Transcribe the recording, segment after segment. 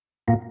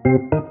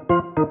Welcome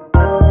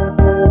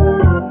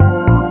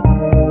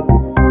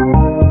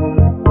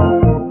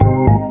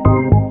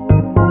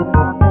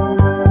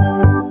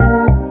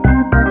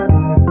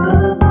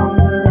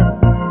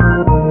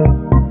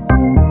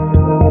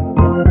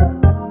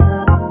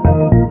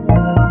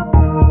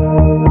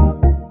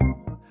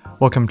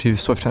to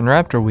Swift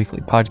Unwrapped, our weekly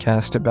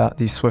podcast about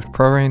the Swift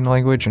programming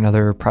language and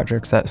other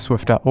projects at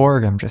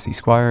swift.org. I'm Jesse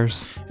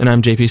Squires. And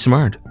I'm JP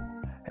Simard.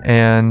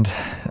 And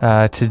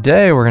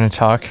today we're going to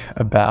talk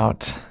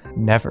about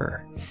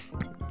Never.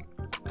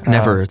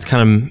 Never. It's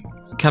kind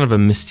of a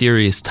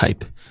mysterious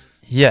type.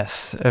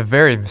 Yes, a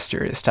very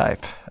mysterious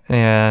type.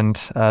 And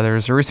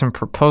there's a recent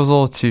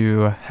proposal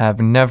to have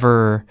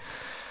Never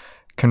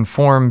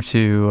conform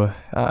to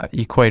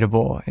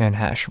equatable and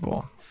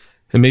hashable.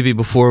 And maybe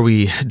before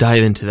we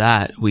dive into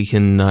that, we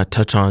can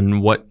touch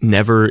on what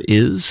Never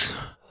is.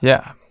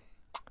 Yeah.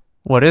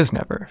 What is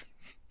Never?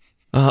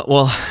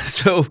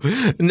 So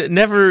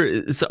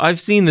Never. So I've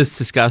seen this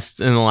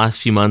discussed in the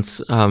last few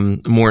months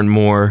more and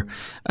more,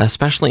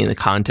 especially in the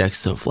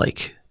context of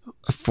like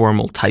a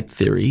formal type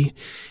theory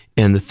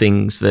and the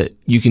things that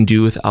you can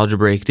do with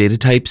algebraic data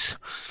types.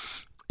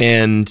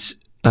 And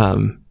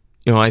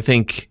I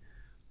think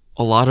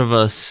a lot of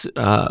us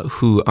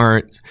who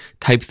aren't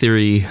type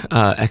theory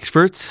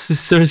experts,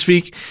 so to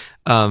speak,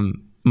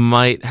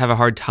 might have a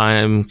hard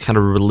time kind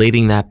of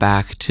relating that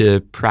back to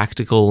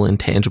practical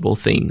and tangible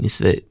things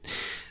that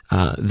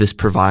this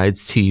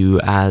provides to you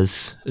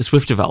as a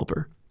Swift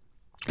developer.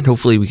 And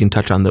hopefully we can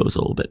touch on those a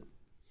little bit.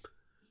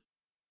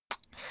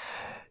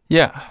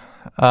 Yeah.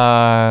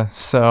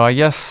 So I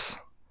guess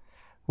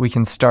we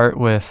can start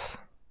with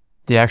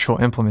the actual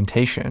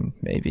implementation,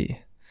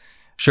 maybe.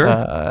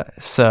 Sure.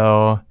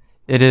 So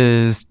it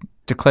is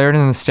declared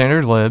in the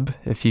standard lib.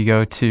 If you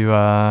go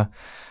to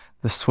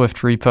the Swift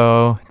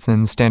repo, it's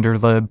in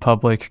standard lib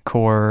public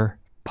core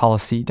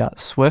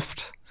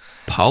policy.swift.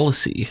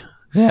 Policy.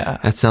 Yeah.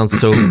 That sounds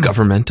so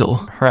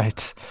governmental.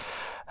 Right.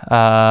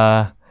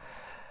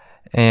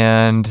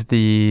 And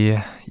the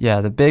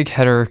big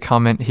header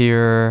comment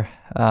here,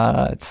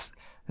 it's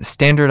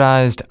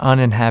standardized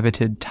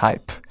uninhabited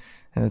type.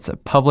 And it's a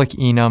public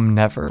enum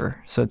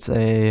never. So it's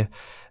an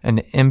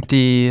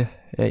empty,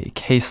 a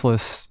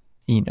caseless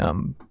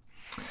enum.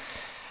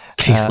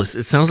 Caseless.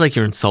 It sounds like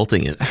you're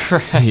insulting it.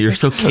 Right. You're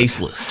so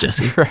caseless,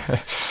 Jesse.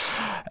 Right.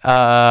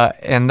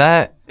 And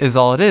that is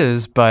all it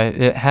is, but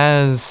it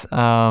has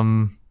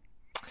all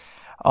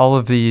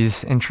of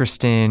these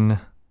interesting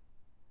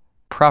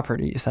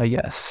properties, I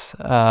guess,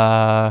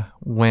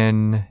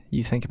 when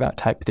you think about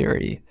type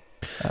theory.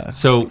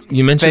 So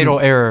you mentioned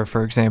fatal error,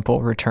 for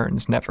example,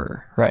 returns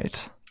never,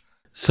 right?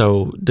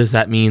 So does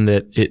that mean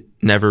that it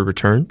never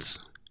returns?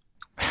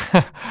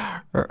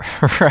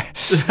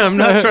 Right. I'm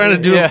not trying to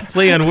do a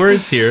play on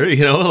words here,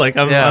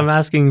 I'm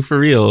asking for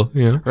real,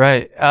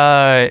 Right.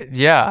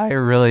 I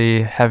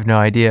really have no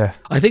idea.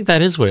 I think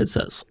that is what it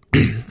says.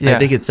 Yeah. I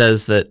think it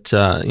says that,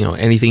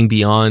 anything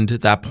beyond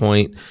that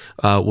point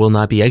will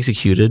not be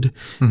executed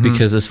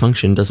because this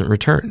function doesn't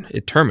return.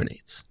 It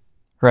terminates.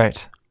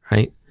 Right.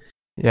 Right?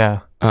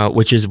 Yeah.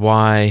 Which is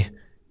why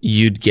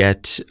you'd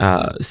get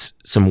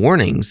some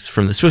warnings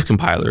from the Swift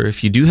compiler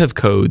if you do have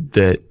code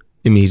that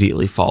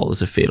immediately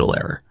follows a fatal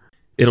error.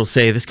 It'll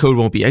say this code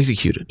won't be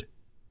executed.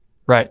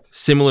 Right.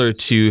 Similar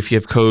to if you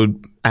have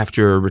code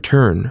after a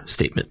return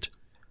statement.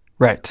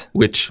 Right.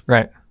 Which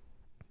right.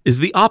 is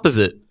the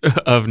opposite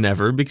of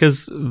never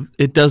because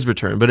it does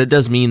return, but it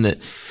does mean that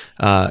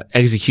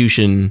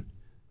execution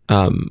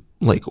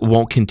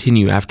won't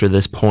continue after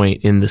this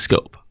point in the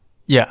scope.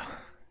 Yeah.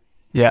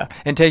 Yeah.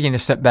 And taking a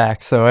step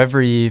back, so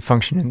every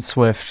function in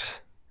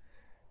Swift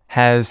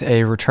has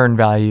a return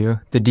value.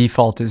 The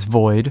default is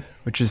void,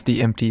 which is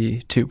the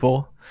empty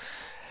tuple.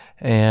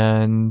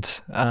 And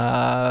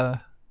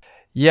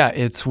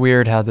it's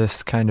weird how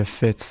this kind of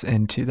fits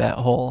into that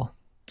whole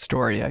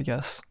story, I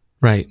guess.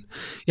 Right.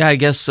 Yeah, I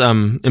guess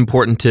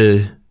important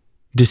to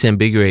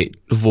disambiguate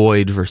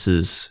void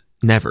versus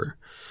never.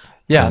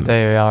 Yeah,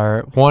 they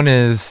are. One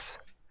is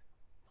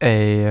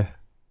a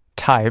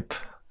type.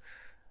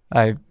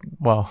 They're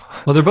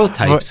both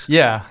types.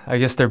 Yeah, I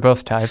guess they're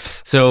both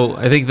types. So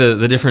I think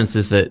the difference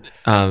is that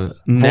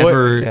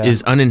never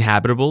is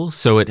uninhabitable,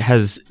 so it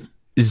has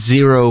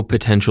zero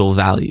potential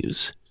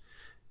values.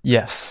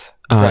 Yes.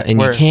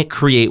 And you can't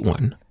create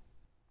one.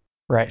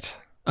 Right.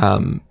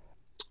 And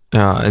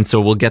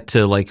so we'll get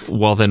to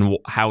then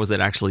how is it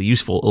actually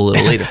useful a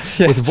little later.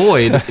 With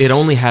void, it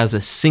only has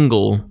a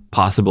single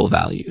possible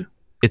value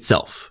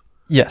itself.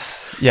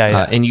 Yes.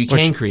 Yeah. And you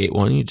can create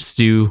one. You just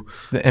do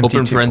the empty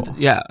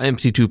tuple.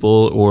 Empty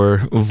tuple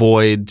or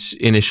void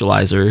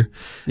initializer.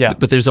 Yeah.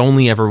 But there's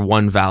only ever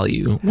one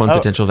value, one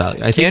potential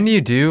value. Can you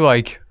do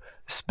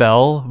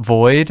spell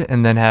void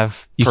and then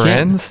have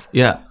parens?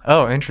 Yeah.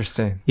 Oh,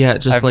 interesting. Yeah.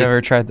 I've never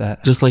tried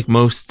that. Just like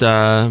most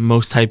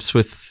types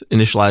with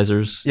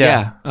initializers.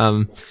 Yeah.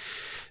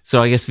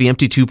 So I guess the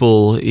empty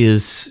tuple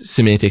is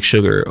semantic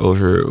sugar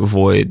over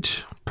void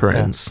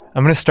parens. Yeah.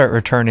 I'm going to start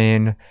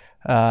returning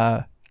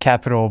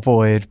capital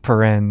void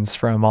parens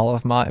from all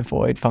of my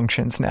void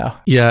functions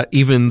now. Yeah,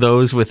 even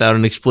those without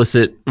an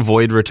explicit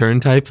void return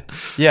type.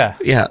 Yeah.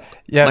 Yeah.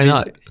 Why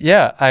not?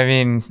 Yeah. I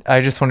mean, I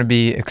just want to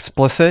be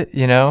explicit,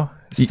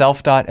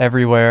 self dot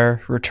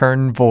everywhere,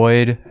 return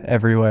void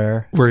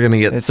everywhere. We're going to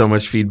get so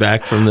much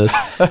feedback from this.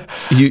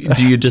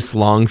 Do you just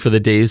long for the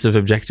days of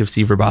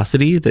Objective-C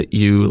verbosity that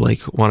you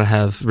want to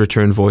have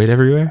return void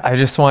everywhere? I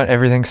just want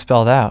everything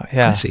spelled out.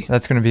 Yeah. I see.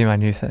 That's going to be my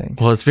new thing.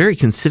 Well, it's very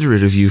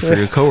considerate of you for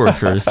your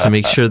coworkers to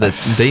make sure that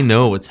they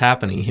know what's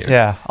happening here.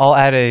 Yeah. I'll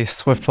add a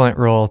SwiftLint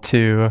rule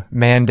to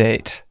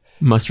mandate.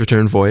 Must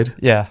return void?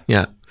 Yeah.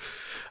 Yeah.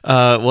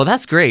 Well,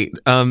 that's great.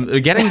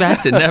 Getting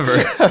back to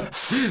never.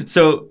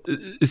 So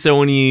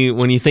when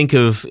you think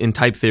of in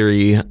type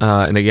theory,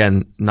 and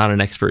again, not an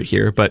expert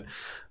here, but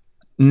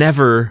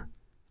never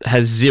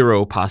has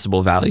 0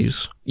 possible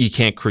values. You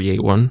can't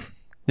create one.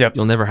 Yep.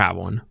 You'll never have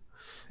one.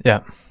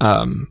 Yeah.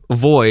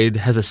 Void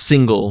has a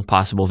single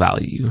possible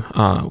value,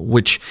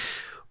 which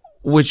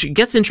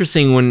gets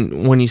interesting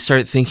when you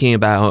start thinking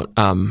about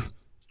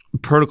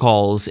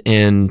protocols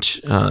and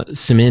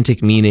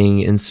semantic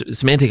meaning and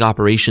semantic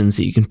operations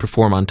that you can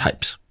perform on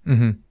types,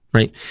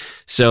 right?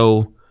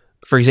 So,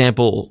 for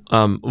example,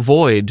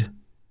 void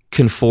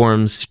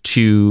conforms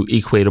to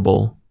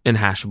equatable and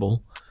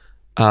hashable,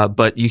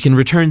 but you can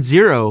return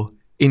 0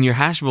 in your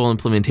hashable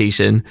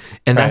implementation,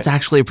 and that's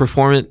actually a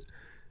performant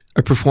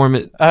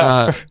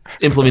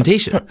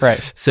implementation.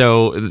 Right.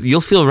 So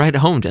you'll feel right at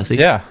home, Jesse.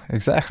 Yeah,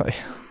 exactly.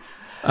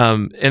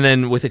 And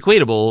then with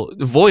equatable,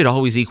 void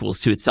always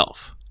equals to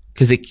itself.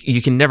 Because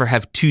you can never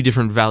have 2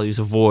 different values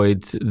of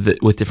void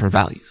with different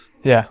values.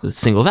 Yeah. It's a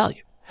single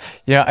value.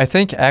 Yeah, I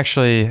think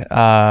actually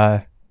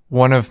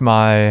one of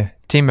my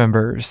team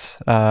members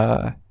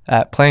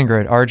at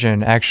PlanGrid,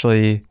 Arjun,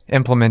 actually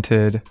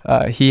implemented,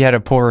 he had a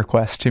pull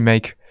request to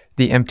make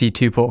the empty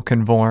tuple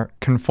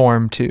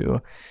conform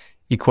to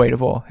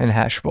equatable and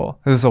hashable.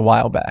 This was a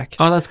while back.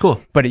 Oh, that's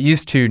cool. But it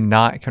used to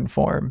not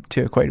conform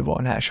to equatable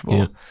and hashable.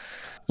 Yeah.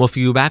 Well, if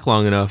you go back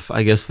long enough,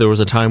 I guess there was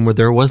a time where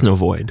there was no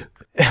void.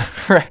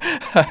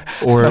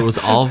 Or it was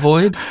all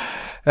void.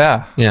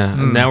 Yeah. Yeah.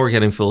 And now we're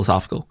getting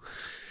philosophical.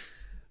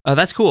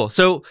 That's cool.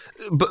 So,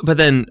 but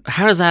then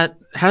how does that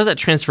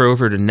transfer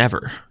over to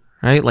never,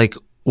 right? Like,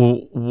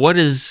 what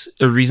is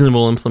a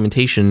reasonable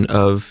implementation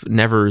of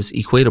never's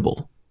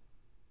equatable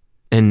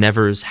and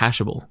never's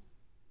hashable?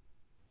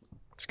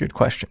 That's a good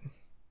question.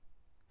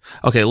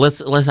 Okay,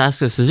 let's ask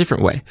this a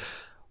different way.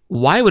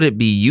 Why would it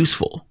be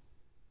useful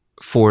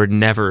for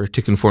never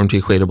to conform to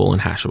equatable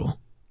and hashable?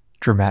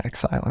 Dramatic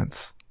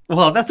silence.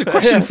 Well, that's a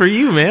question for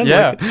you, man.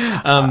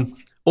 Yeah.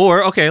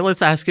 Or okay,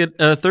 let's ask it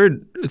a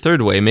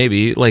third way.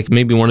 Maybe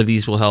one of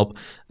these will help.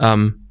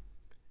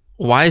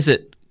 Why is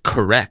it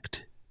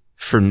correct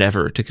for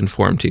never to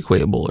conform to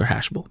equatable or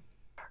hashable?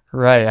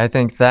 Right. I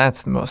think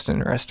that's the most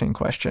interesting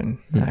question,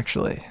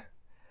 actually.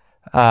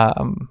 But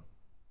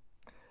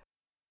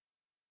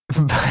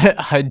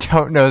I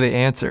don't know the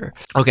answer.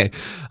 Okay.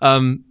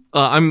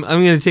 I'm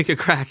going to take a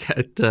crack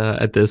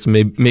at this.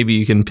 Maybe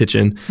you can pitch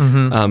in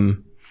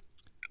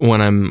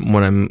when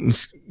I'm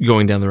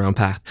going down the wrong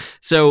path.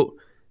 So,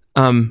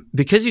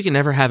 because you can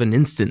never have an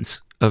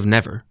instance of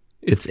never,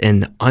 it's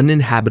an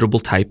uninhabitable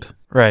type.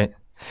 Right.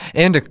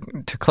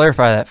 And to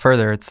clarify that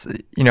further, it's,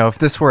 if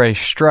this were a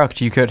struct,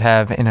 you could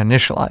have an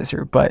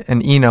initializer, but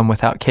an enum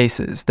without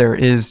cases, there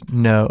is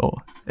no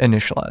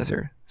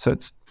initializer. So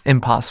it's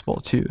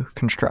impossible to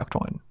construct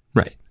one.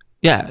 Right.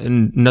 Yeah.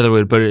 And another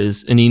way to put it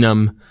is an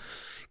enum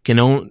can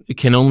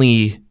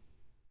only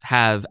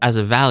have as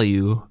a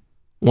value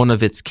one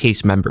of its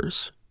case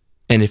members.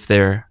 And if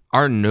there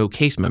are no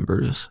case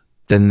members,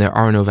 then there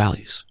are no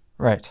values.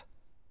 Right.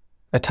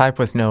 A type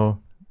with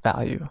no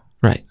value.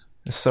 Right.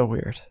 It's so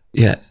weird.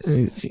 Yeah.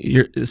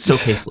 You're so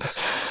caseless.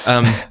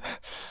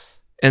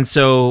 And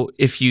so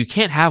if you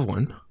can't have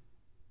one,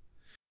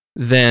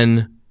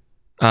 then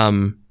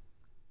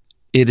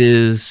it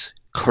is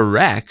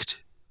correct.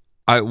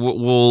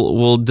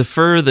 We'll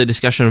defer the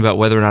discussion about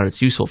whether or not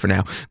it's useful for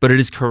now, but it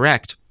is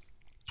correct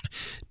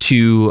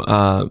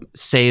to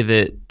say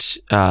that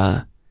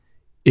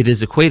it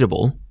is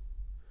equatable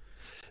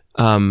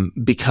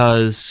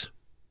because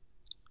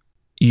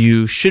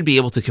you should be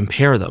able to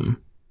compare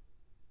them,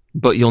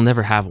 but you'll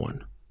never have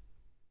one.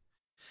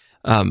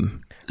 Right,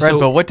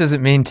 but what does it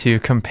mean to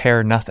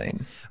compare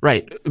nothing?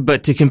 Right,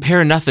 but to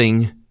compare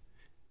nothing...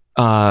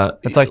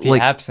 it's like the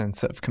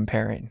absence of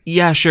comparing.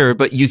 Yeah, sure,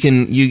 but you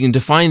can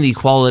define the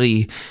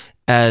equality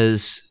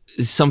as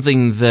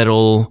something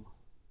that'll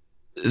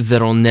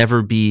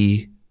never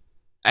be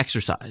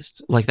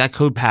exercised. Like that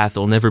code path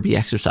will never be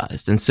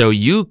exercised, and so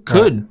you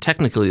could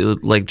technically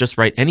just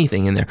write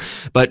anything in there.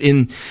 But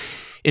in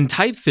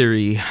type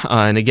theory,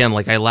 and again,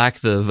 I lack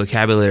the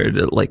vocabulary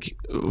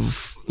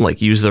to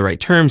use the right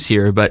terms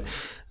here, but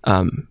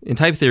in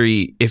type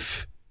theory,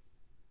 if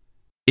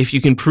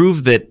you can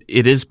prove that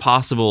it is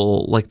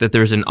possible, that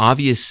there's an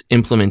obvious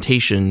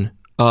implementation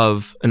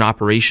of an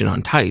operation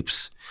on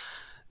types,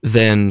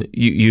 then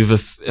you've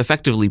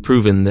effectively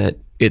proven that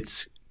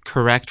it's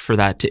correct for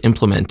that to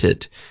implement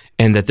it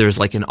and that there's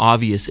like an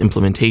obvious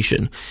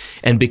implementation.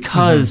 And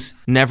because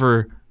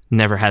never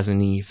has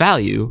any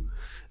value,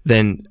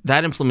 then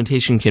that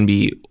implementation can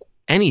be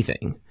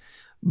anything.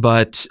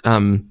 But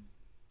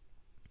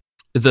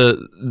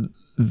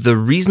the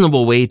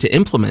reasonable way to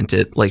implement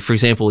it, like for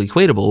example,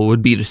 equatable,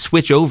 would be to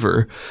switch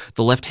over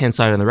the left-hand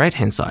side and the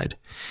right-hand side.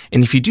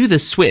 And if you do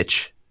this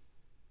switch,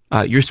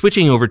 you're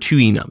switching over two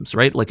enums,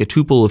 right? Like a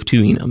tuple of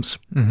two enums.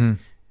 Mm-hmm.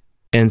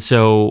 And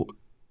so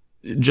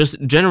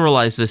just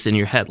generalize this in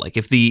your head. Like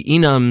if this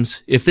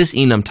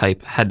enum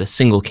type had a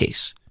single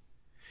case,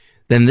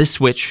 then this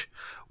switch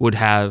would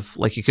have,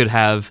 like you could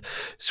have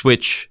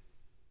switch,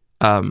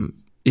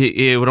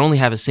 it would only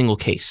have a single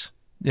case.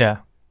 Yeah.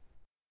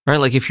 Right?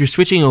 Like if you're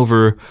switching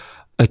over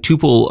a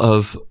tuple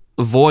of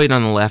void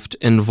on the left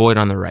and void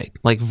on the right,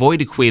 like void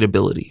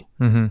equatability,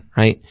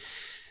 right?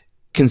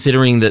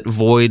 Considering that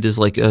void is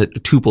like a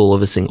tuple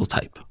of a single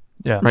type,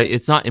 right?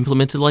 It's not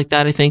implemented like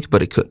that, I think,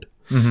 but it could.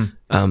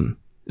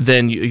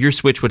 Then your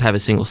switch would have a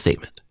single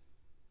statement.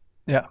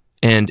 Yeah.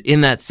 And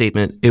in that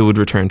statement, it would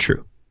return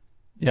true.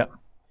 Yeah.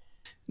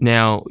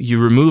 Now,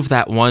 you remove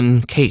that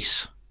one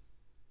case.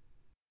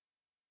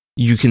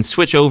 You can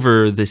switch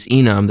over this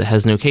enum that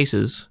has no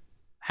cases.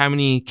 How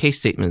many case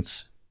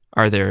statements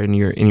are there in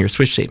your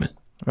switch statement?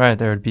 Right,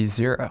 there would be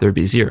 0. There would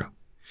be 0.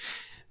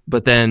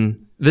 But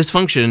then this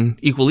function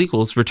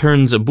equals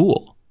returns a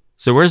bool.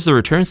 So where's the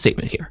return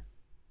statement here?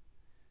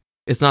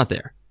 It's not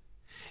there.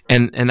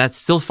 And that's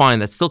still fine.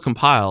 That still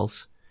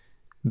compiles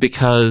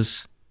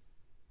because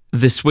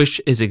the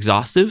switch is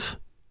exhaustive,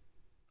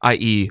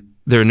 i.e.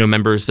 there are no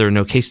members, there are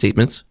no case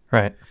statements.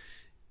 Right.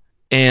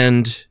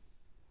 And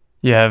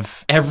you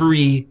have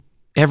every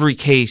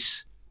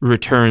case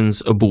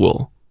returns a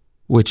bool,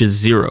 which is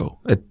 0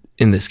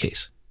 in this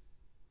case.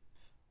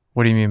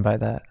 What do you mean by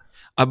that?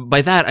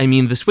 By that, I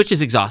mean the switch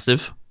is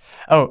exhaustive.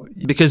 Oh.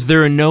 Because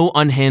there are no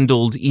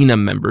unhandled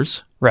enum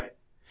members. Right.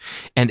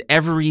 And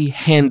every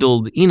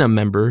handled enum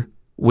member,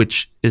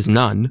 which is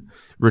none,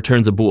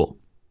 returns a bool.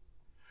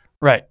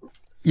 Right.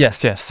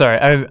 Yes. Sorry,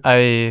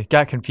 I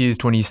got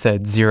confused when you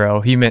said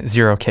 0. You meant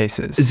 0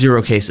 cases.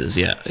 0 cases,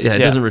 yeah. It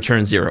doesn't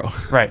return 0.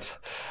 Right.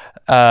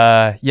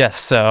 Yes,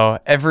 so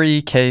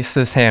every case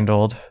is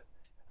handled,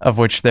 of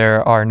which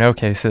there are no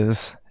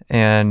cases,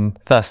 and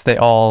thus they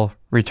all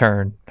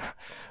return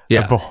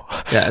a bool.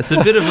 Yeah, it's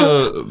a bit of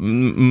a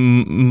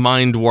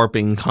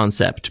mind-warping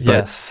concept. But,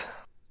 yes.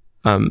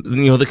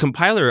 The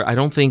compiler, I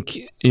don't think,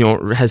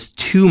 has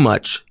too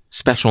much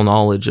special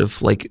knowledge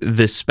of like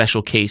this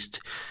special cased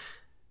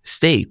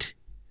state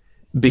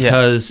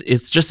because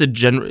it's just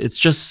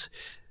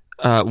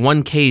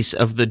one case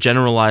of the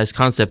generalized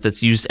concept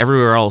that's used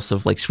everywhere else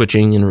of like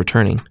switching and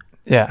returning.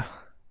 Yeah.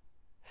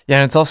 Yeah,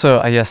 and it's also,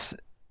 I guess,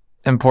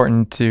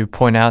 important to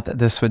point out that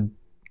this could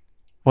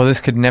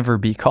never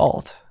be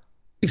called.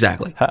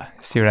 Exactly.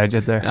 See what I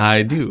did there?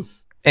 I do.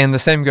 And the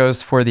same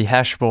goes for the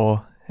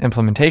hashable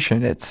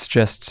implementation. It's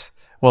just,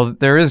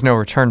 there is no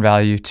return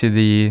value to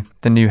the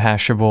new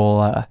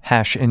hashable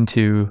hash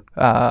into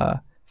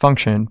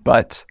function,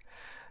 but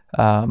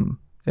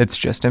it's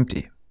just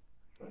empty.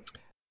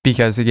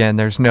 Because again,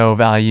 there's no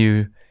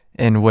value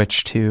in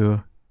which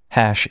to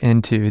hash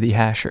into the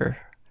hasher.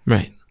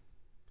 Right.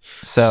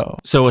 So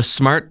a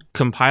smart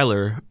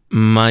compiler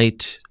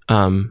might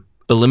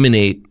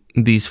eliminate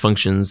these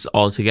functions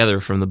altogether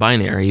from the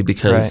binary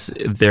because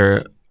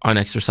they're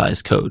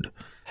unexercised code.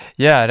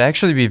 Yeah, I'd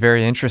actually be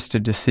very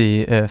interested to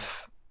see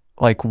if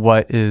like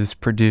what is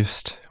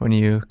produced when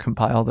you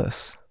compile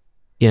this.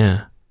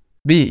 Yeah.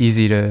 Be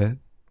easy to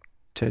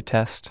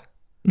test.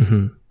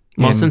 Mm-hmm.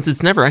 Well, since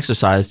it's never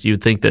exercised,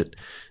 you'd think that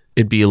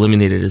it'd be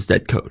eliminated as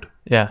dead code.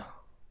 Yeah.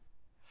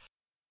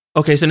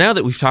 Okay, so now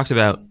that we've talked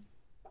about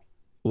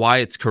why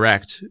it's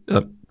correct,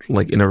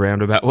 like in a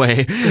roundabout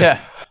way,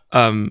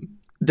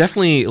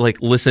 definitely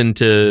like listen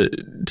to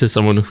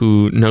someone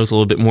who knows a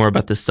little bit more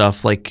about this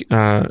stuff, like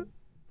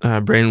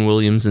Brandon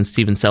Williams and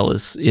Stephen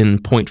Sellis in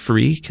Point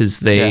Free, because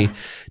they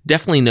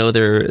definitely know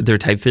their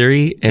type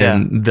theory,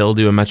 and they'll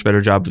do a much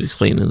better job of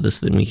explaining this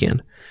than we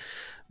can.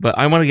 But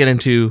I want to get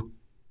into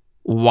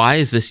why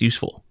is this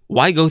useful?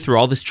 Why go through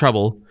all this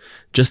trouble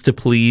just to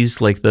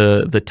please like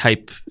the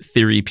type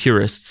theory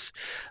purists?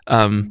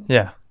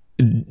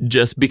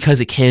 Just because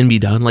it can be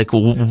done. Like,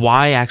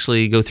 why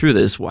actually go through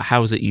this?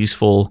 How is it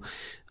useful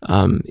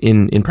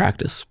in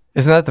practice?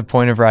 Isn't that the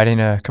point of writing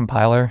a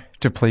compiler?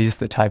 To please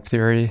the type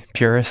theory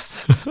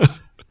purists?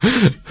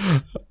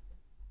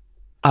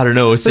 I don't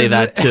know, say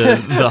that to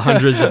the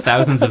hundreds of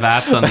thousands of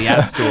apps on the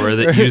App Store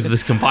that use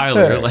this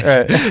compiler. Like,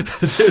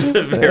 there's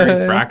a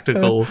very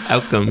practical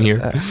outcome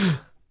here.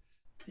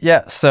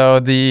 Yeah,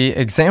 so the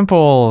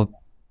example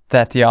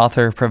that the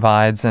author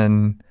provides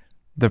in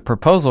the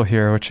proposal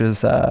here, which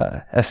is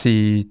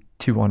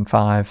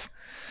SE215,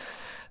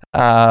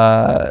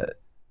 the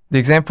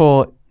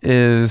example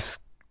is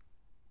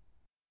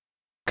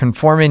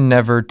conforming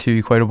never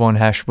to equatable and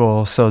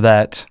hashable so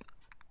that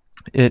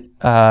it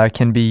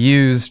can be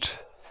used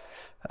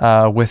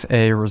with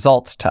a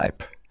results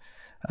type.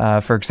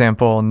 For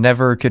example,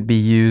 never could be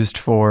used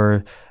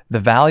for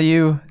the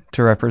value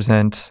to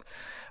represent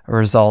a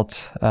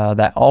result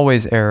that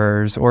always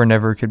errors or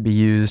never could be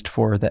used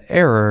for the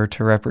error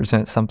to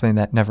represent something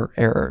that never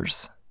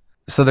errors.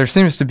 So there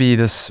seems to be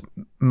this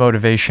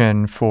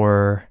motivation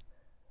for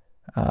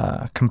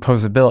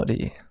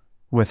composability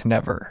with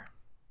never.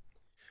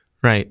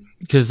 Right.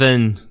 Because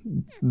then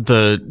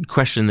the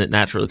question that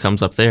naturally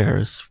comes up there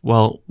is,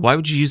 well, why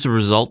would you use a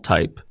result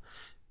type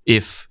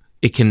if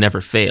it can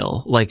never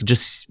fail? Like,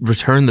 just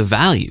return the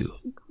value.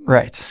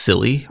 Right.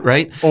 Silly,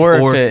 right? Or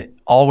if it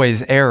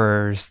always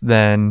errors,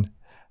 then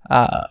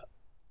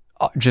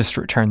just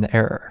return the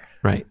error.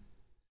 Right.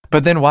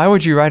 But then why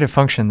would you write a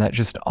function that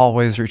just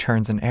always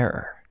returns an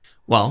error?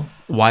 Well,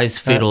 why is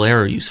fatal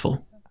error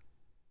useful?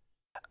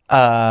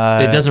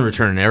 It doesn't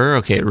return an error.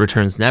 Okay, it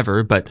returns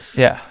never, but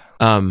yeah.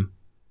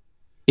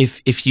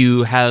 If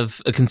you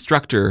have a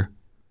constructor,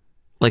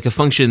 like a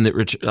function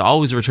that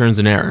always returns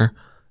an error,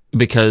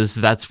 because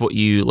that's what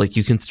you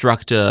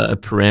construct a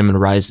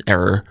parameterized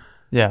error,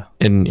 yeah,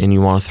 and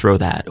you want to throw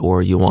that,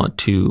 or you want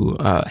to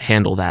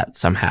handle that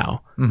somehow.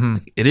 Mm-hmm.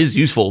 It is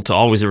useful to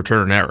always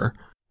return an error,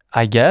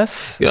 I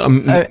guess.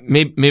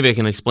 Maybe I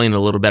can explain it a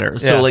little better.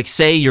 So, like,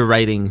 say you're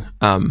writing,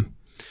 a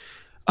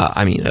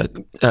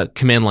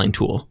command line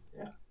tool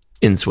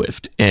in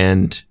Swift,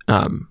 and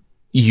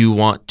you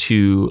want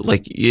to,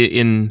 like,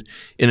 in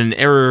an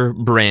error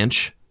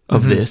branch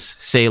of this,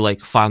 say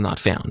like file not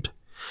found,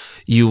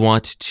 you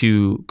want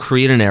to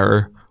create an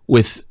error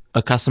with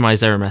a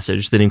customized error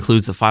message that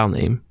includes the file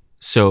name.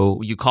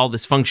 So you call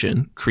this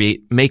function,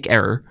 make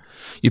error,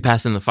 you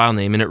pass in the file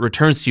name, and it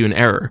returns to you an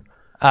error.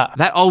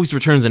 That always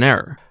returns an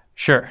error.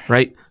 Sure.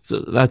 Right? So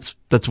that's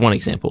one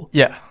example.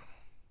 Yeah.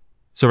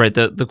 So, right,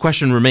 the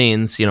question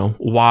remains,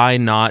 why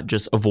not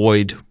just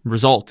avoid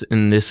result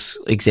in this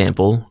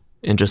example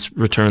and just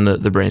return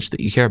the branch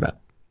that you care about?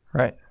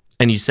 Right.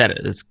 And you said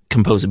it, it's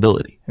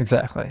composability.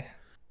 Exactly.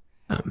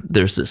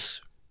 There's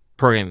this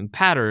programming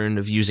pattern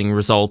of using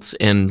results,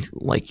 and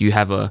like you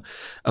have a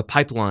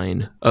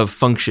pipeline of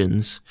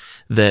functions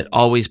that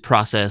always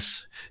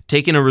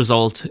take in a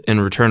result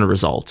and return a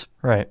result.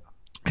 Right.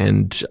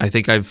 And I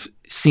think I've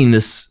seen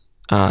this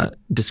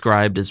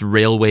described as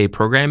railway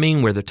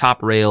programming, where the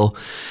top rail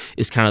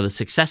is kind of the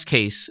success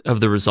case of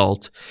the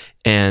result,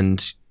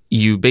 and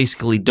you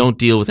basically don't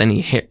deal with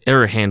any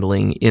error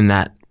handling in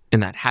that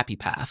happy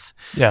path.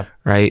 Yeah.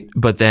 Right.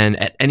 But then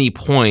at any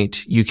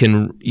point you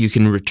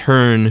can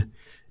return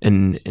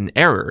an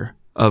error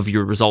of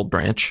your result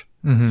branch,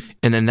 and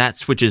then that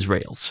switches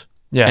rails.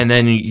 Yeah. And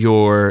then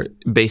you're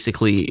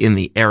basically in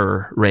the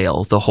error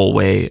rail the whole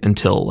way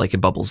until like it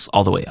bubbles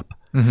all the way up.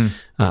 And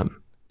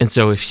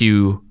so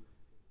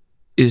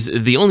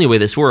the only way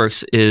this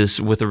works is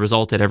with a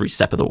result at every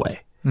step of the way.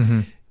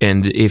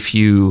 And if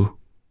you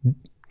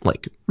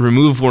like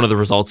remove one of the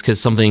results because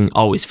something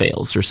always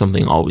fails or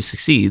something always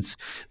succeeds,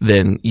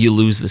 then you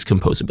lose this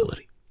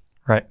composability.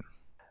 Right.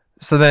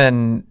 So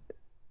then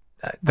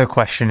the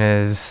question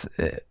is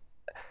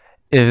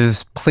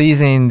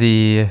pleasing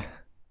the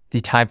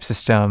type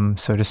system,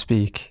 so to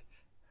speak,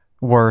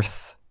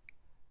 worth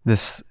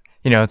this?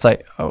 It's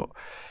like,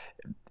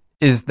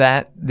 is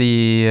that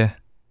the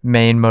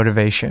main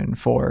motivation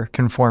for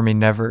conforming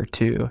never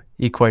to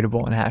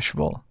equatable and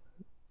hashable,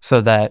 so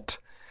that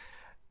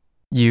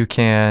you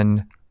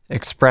can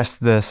express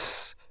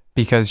this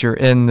because you're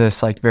in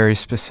this like very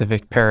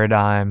specific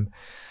paradigm,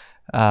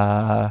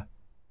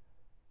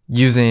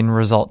 using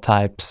result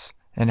types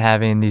and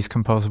having these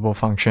composable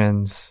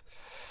functions?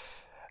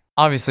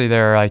 Obviously,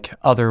 there are like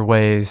other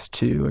ways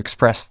to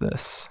express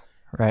this,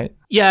 right?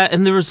 Yeah,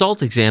 and the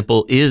result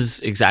example is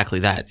exactly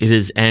that. It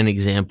is an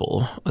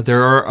example.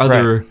 There are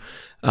other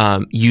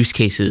use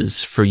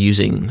cases for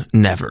using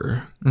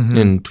never,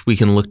 and we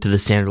can look to the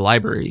standard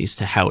libraries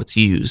to how it's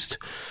used.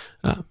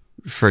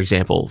 For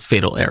example,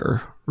 fatal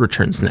error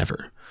returns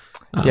never.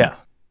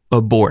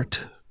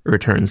 Abort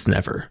returns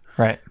never.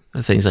 Right.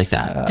 Things like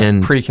that.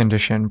 And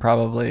precondition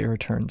probably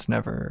returns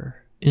never.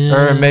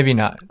 Or maybe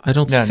not. I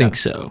don't think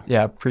so.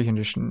 Yeah,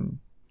 precondition.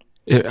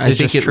 I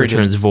think it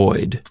returns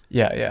void.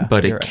 Yeah.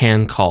 But it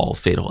can call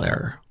fatal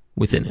error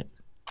within it.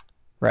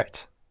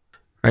 Right.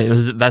 Right.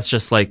 That's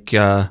just like,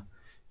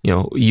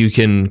 you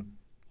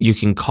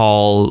can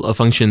call a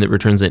function that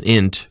returns an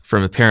int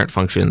from a parent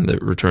function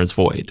that returns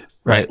void.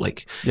 Right.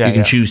 Like you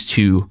can choose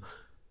to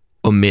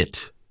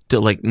omit, to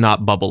like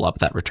not bubble up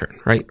that return.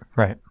 Right.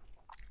 Right.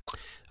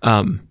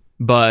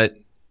 But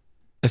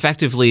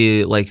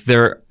effectively, like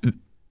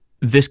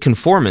this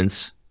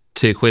conformance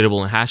to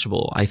equatable and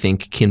hashable, I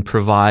think, can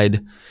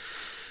provide,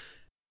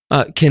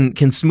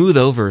 can smooth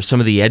over some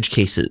of the edge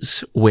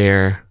cases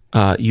where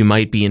you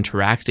might be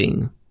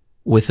interacting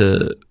with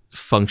a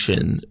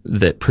function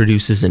that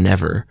produces a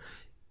never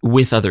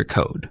with other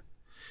code.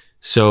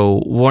 So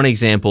one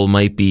example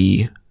might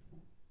be,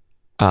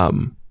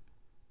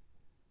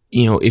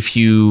 if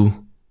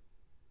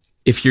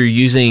you're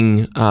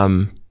using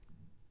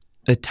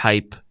a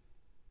type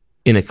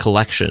in a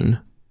collection,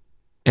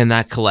 and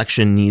that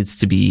collection needs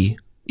to be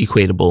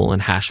equatable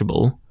and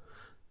hashable,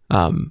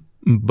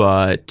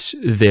 but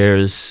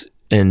there's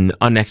an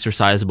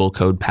unexercisable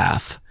code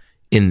path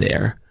in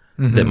there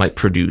that might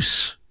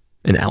produce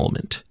an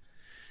element,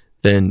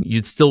 then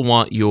you'd still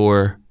want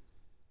your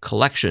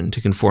collection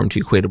to conform to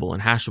equatable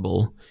and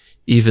hashable,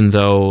 even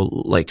though,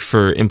 like,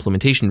 for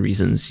implementation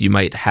reasons, you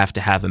might have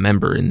to have a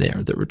member in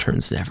there that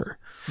returns never.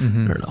 I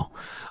don't know.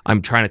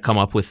 I'm trying to come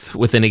up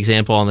with an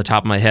example on the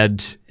top of my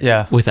head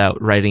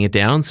without writing it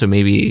down. So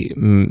maybe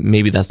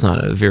that's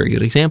not a very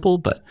good example,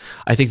 but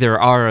I think there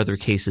are other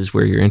cases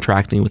where you're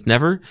interacting with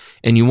never,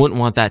 and you wouldn't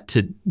want that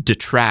to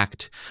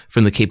detract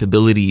from the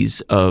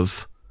capabilities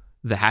of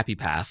the happy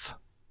path,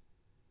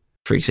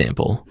 for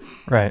example,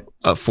 right,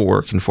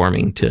 for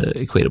conforming to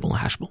equatable and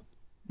hashable.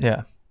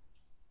 Yeah.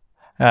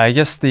 I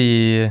guess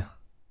the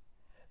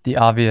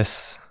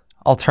obvious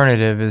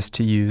alternative is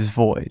to use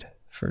void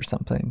for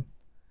something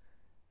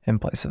in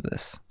place of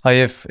this. Like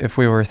if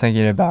we were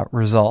thinking about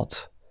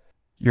result,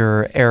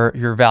 your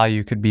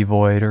value could be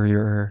void, or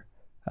your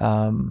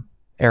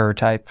error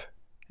type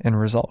in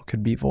result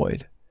could be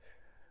void,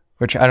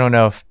 which I don't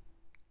know if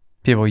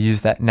people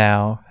use that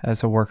now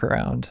as a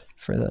workaround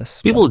for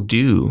this. People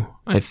do,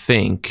 I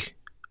think,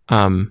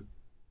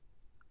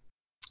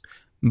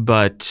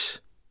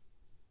 but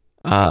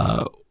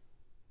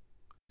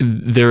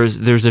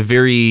there's a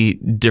very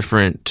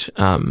different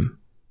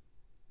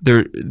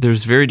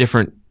there's very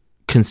different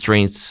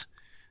constraints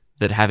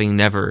that having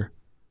never,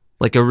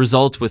 like a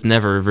result with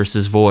never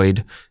versus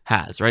void,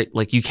 has, right?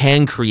 Like you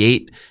can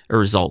create a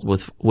result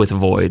with a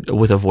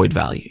void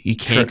value. You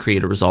can't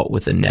create a result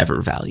with a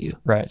never value.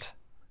 Right.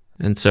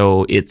 And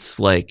so it's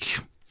like,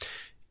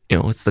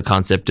 it's the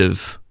concept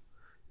of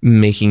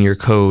making your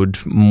code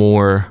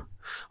more,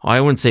 I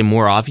wouldn't say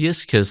more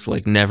obvious, because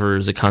like never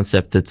is a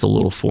concept that's a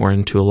little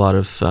foreign to a lot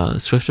of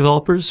Swift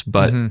developers,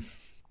 but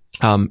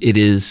it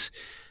is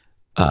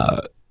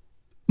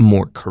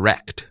more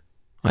correct,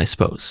 I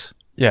suppose.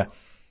 Yeah.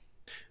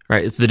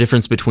 Right. It's the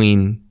difference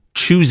between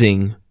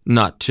choosing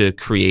not to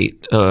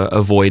create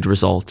a void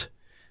result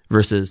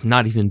versus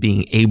not even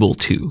being able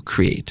to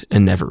create a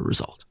never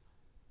result.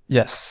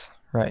 Yes.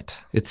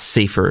 Right. It's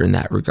safer in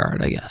that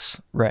regard, I guess.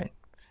 Right.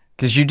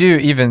 Because you do,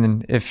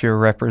 even if you're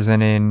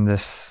representing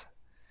this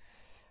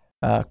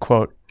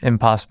quote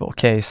impossible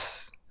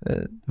case,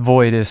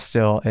 void is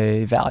still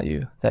a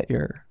value that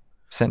you're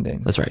sending.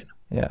 That's right.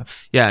 Yeah.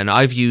 Yeah, and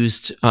I've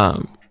used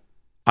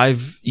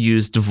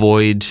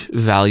void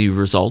value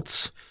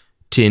results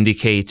to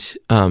indicate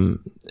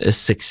a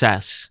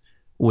success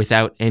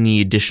without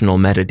any additional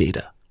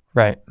metadata.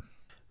 Right.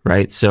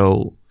 Right.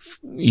 So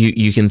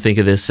you can think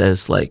of this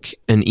as like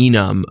an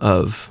enum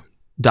of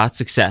dot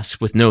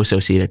success with no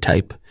associated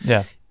type,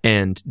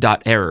 and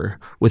dot error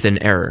with an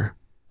error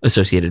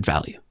associated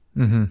value.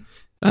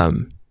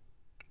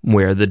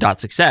 Where the dot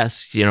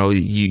success,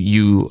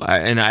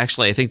 and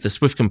actually I think the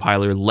Swift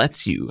compiler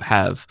lets you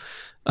have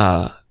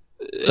a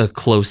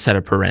closed set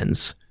of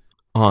parens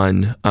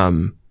on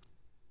an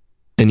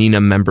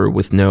enum member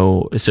with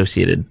no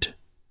associated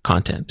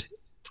content.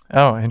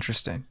 Oh,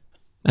 interesting.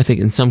 I think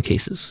in some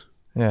cases.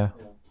 Yeah.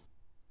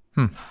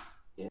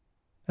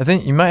 I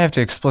think you might have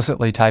to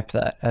explicitly type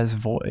that as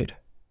void,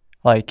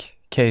 like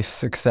case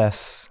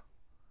success,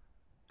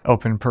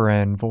 open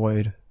paren,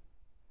 void.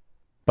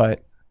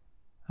 But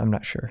I'm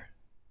not sure.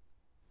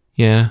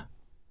 Yeah.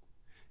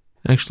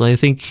 Actually, I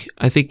think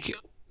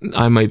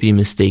I might be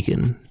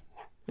mistaken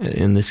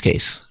in this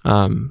case.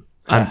 I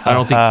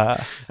don't think.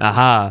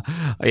 Yeah,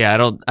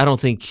 I don't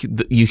think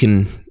you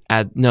can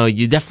add. No,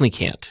 you definitely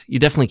can't. You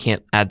definitely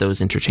can't add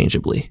those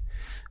interchangeably,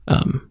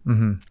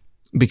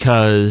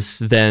 because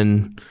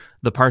then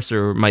the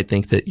parser might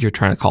think that you're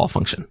trying to call a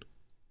function.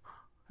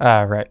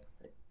 Right.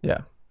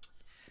 Yeah.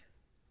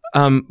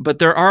 But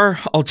there are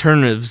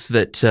alternatives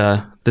that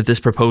this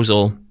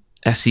proposal,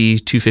 SE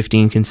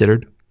 215,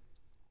 considered.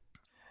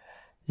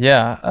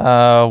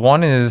 Yeah.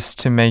 One is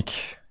to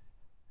make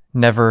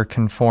never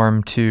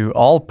conform to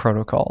all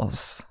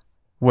protocols,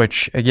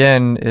 which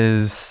again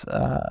is,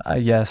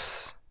 I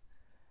guess,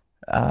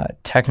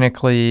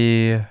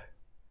 technically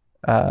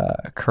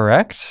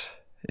correct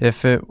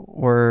if it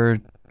were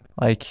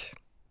like,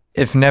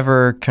 if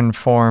never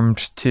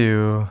conformed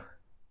to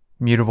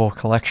mutable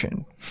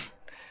collection.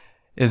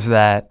 Is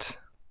that,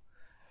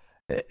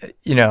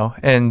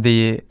 and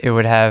it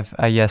would have,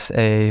 I guess,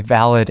 a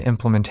valid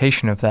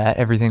implementation of that.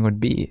 Everything would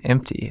be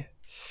empty.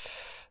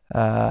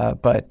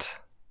 But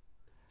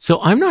so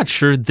I'm not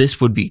sure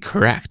this would be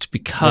correct,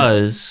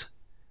 because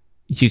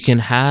you can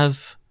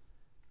have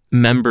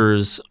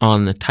members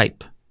on the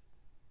type,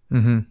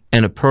 and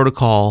a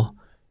protocol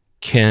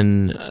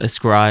can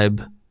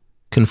ascribe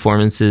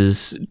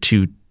conformances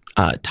to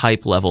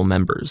type level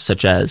members,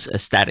 such as a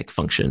static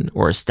function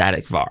or a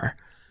static var.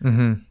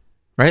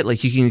 Right?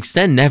 Like you can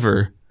extend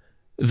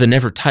the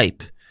never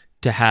type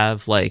to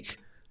have like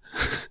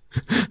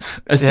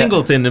a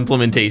singleton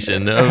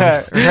implementation of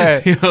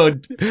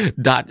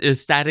dot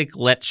static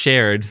let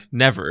shared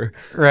never.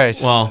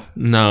 Right. Well,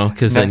 no,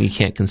 because then you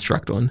can't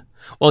construct one.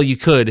 Well, you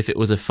could if it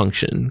was a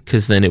function,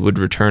 because then it would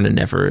return a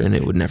never and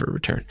it would never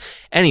return.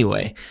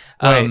 Anyway,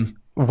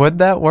 would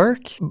that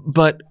work?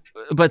 But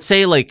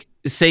say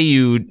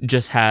you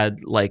just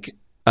had like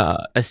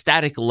a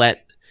static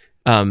let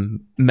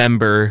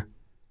member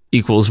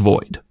equals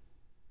void.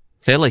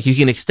 Okay, like you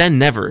can extend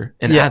never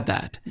and add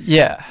that.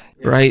 Yeah.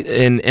 Right?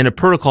 And a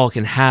protocol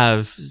can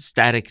have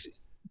static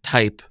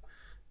type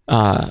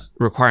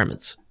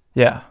requirements.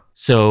 Yeah.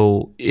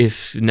 So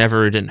if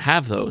never didn't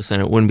have those, then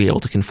it wouldn't be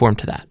able to conform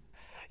to that.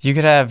 You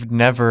could have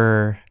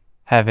never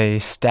have a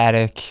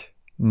static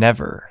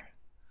never.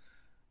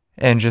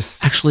 And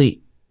just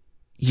Actually,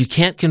 you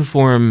can't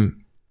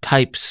conform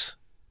types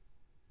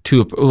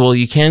to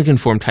you can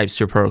conform types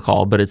to a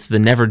protocol, but it's the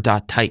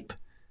never.type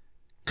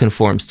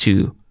conforms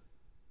to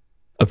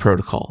a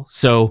protocol.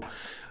 So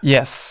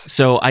yes.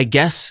 So I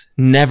guess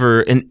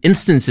never and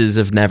instances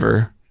of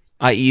never,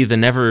 i.e. the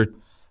never.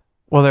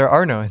 Well, there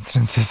are no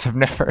instances of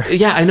never.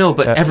 Yeah, I know,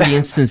 but every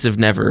instance of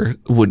never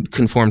would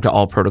conform to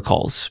all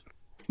protocols.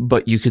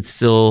 But you could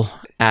still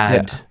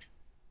add. Yeah.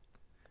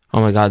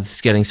 Oh my God, this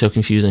is getting so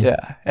confusing.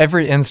 Yeah,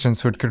 every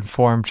instance would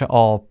conform to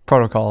all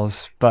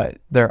protocols, but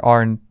there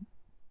are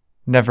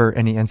never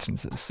any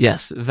instances.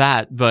 Yes,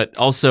 that, but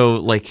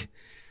also like,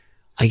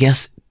 I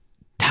guess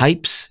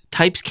types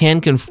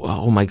can conform.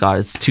 Oh my God,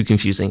 it's too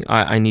confusing.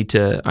 I need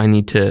to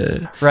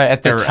right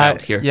at the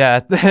type here. Yeah,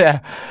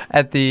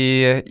 at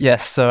the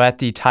yes. So at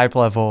the type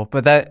level,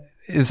 but that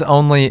is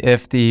only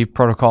if the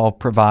protocol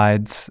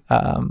provides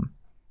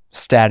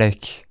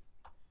static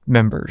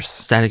members.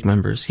 Static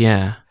members,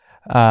 yeah.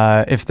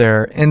 If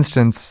they're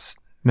instance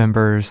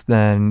members,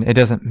 then it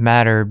doesn't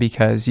matter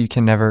because you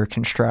can never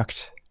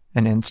construct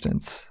an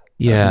instance.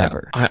 Yeah,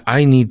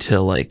 I need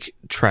to like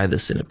try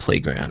this in a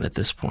playground at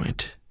this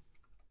point.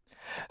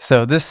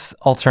 So this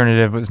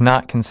alternative was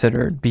not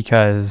considered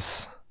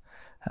because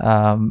it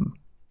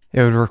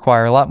would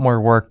require a lot more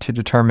work to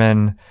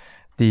determine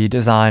the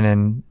design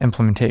and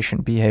implementation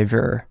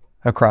behavior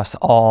across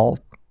all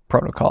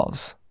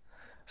protocols.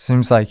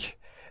 Seems like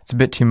it's a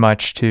bit too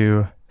much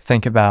to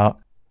think about,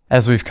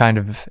 as we've kind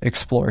of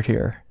explored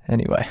here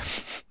anyway.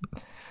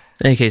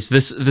 In any case,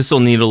 this will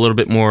need a little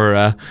bit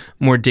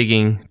more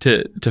digging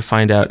to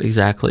find out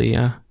exactly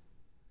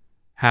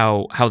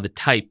how the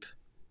type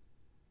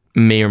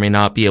may or may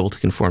not be able to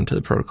conform to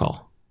the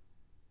protocol,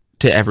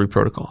 to every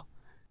protocol.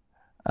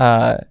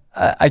 I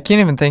can't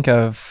even think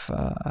of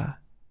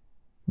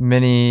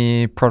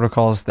many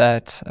protocols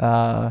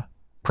that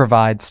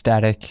provide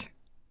static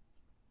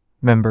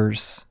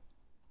members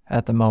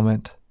at the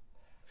moment.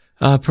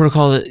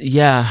 Protocol that,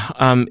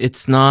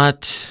 it's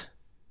not,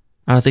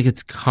 I don't think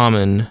it's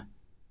common.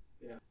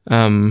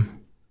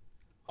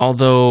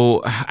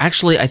 Although,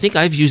 actually, I think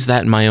I've used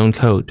that in my own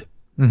code.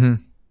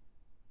 Mm-hmm.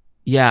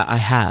 Yeah, I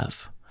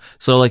have.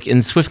 So like in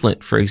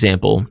Swiftlint, for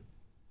example,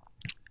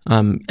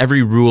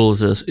 every rule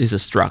is a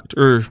struct,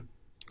 or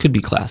could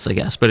be class, I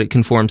guess, but it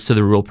conforms to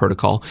the rule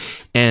protocol.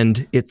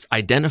 And its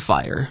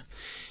identifier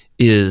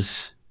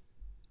is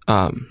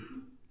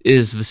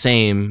the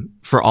same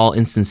for all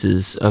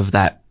instances of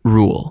that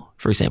rule,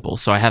 for example.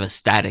 So I have a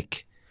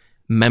static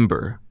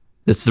member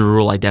that's the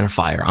rule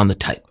identifier on the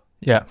type.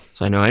 Yeah.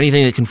 So I know any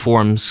type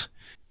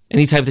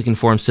that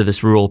conforms to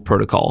this rule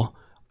protocol,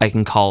 I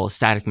can call a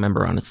static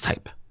member on its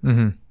type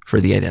for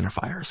the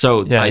identifier.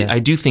 So I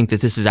do think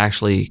that this is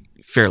actually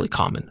fairly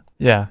common.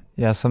 Yeah.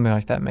 Yeah. Something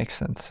like that makes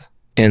sense.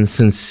 And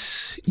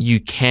since you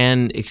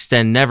can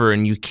extend never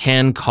and you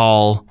can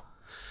call,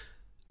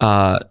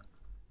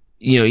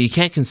 you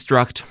can't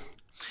construct.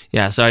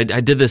 Yeah. So I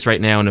did this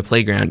right now in a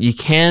playground. You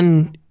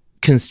can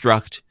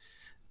construct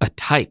a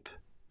type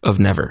of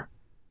never,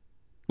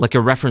 like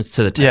a reference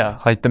to the type. Yeah.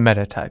 Like the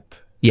meta type.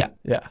 Yeah.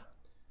 Yeah.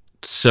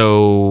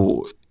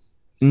 So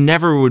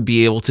never would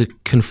be able to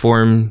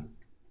conform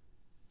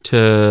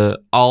to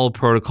all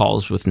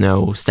protocols with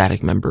no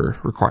static member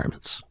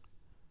requirements.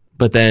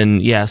 But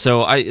then,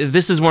 so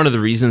this is one of the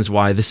reasons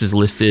why this is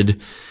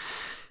listed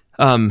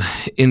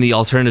in the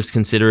alternatives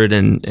considered,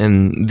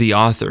 and the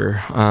author,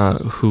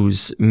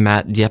 who's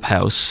Matt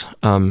Diephaus,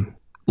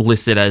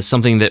 listed as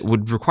something that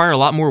would require a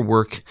lot more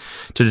work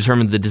to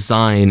determine the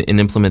design and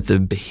implement the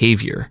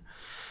behavior.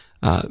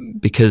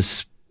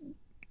 Because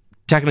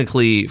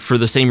technically, for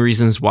the same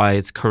reasons why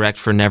it's correct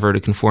for never to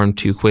conform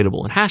to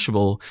equatable and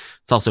hashable,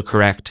 it's also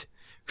correct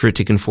for it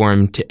to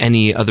conform to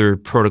any other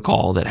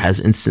protocol that has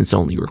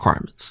instance-only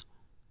requirements.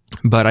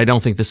 But I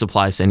don't think this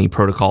applies to any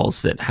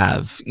protocols that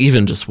have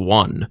even just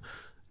one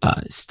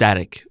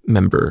static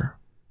member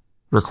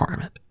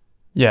requirement.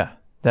 Yeah,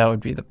 that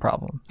would be the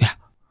problem.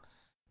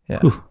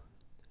 Yeah.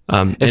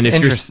 And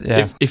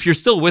if you're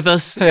still with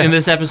us in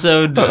this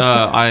episode,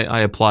 I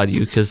applaud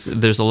you, because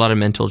there's a lot of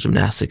mental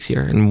gymnastics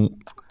here, and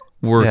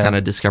we're kind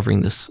of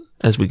discovering this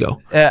as we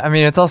go. I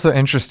mean, it's also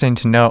interesting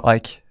to note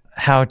like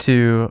how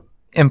to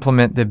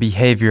implement the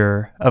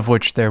behavior of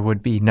which there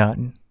would be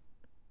none.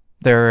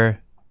 There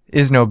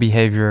is no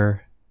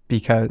behavior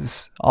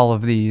because all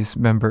of these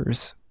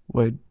members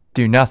would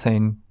do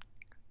nothing,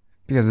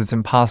 because it's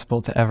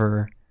impossible to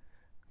ever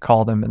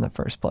call them in the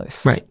first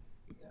place. Right.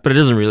 But it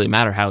doesn't really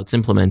matter how it's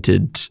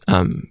implemented.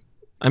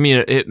 I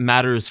mean, it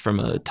matters from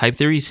a type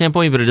theory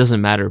standpoint, but it doesn't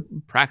matter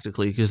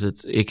practically,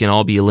 because it can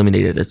all be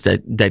eliminated as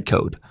dead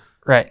code.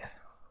 Right.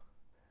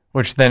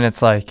 which then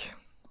it's like,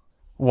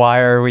 why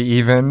are we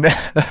even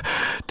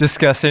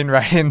discussing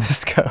writing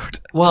this code?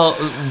 Well,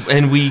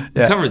 and we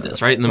covered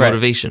this, right? In the Right.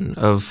 motivation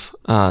of,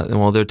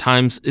 well, there are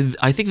times,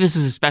 I think this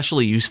is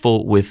especially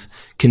useful with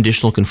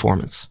conditional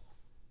conformance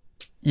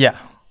Yeah.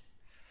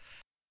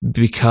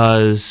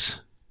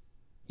 because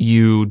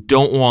you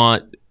don't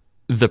want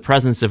the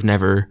presence of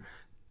never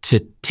to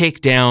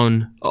take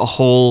down a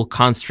whole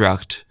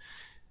construct,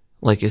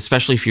 like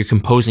especially if you're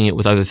composing it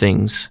with other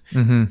things.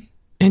 Mm-hmm.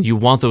 And you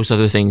want those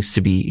other things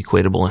to be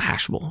equatable and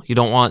hashable. You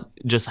don't want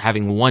just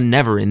having one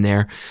never in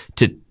there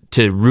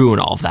to ruin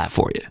all of that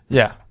for you.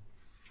 Yeah.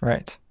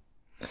 Right.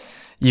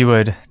 You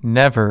would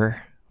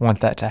never want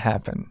that to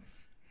happen.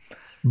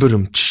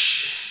 Boom.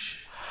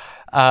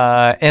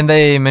 And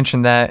they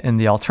mentioned that in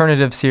the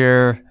alternatives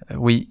here,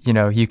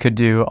 you could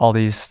do all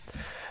these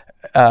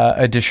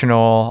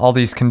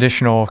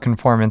conditional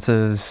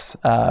conformances,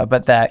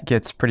 but that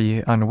gets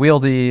pretty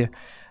unwieldy.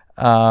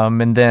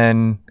 And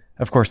then,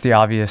 of course, the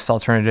obvious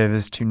alternative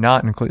is to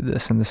not include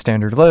this in the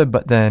standard lib,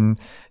 but then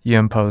you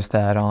impose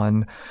that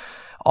on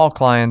all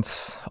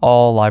clients,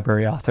 all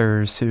library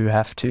authors who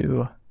have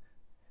to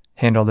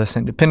handle this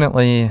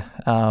independently,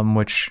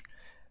 which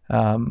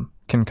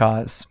can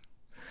cause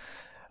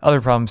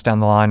other problems down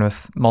the line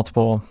with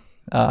multiple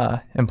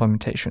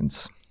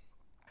implementations.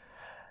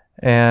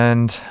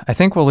 And I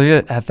think we'll leave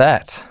it at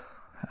that.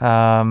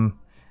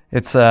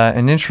 It's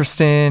an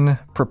interesting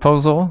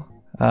proposal.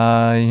 You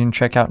can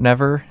check out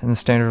Never in the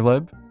standard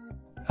lib.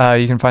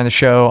 You can find the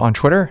show on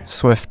Twitter,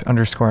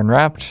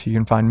 Swift_Unwrapped. You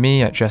can find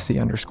me at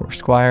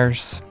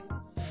Jesse_Squires.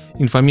 You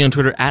can find me on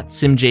Twitter at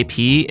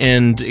SimJP.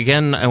 And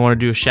again, I want to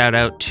do a shout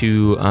out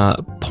to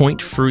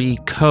Point Free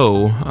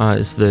Co.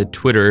 Is the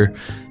Twitter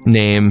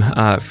name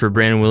for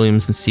Brandon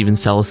Williams and Steven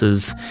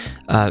Sellis's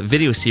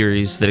video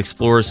series that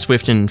explores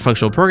Swift and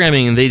functional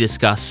programming, and they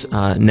discuss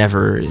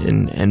Never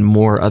and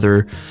more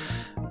other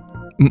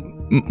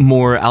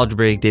more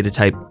algebraic data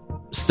type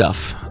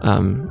stuff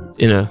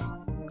in a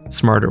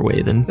smarter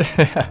way than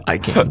I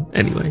can.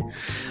 Anyway,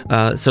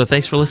 so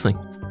thanks for listening.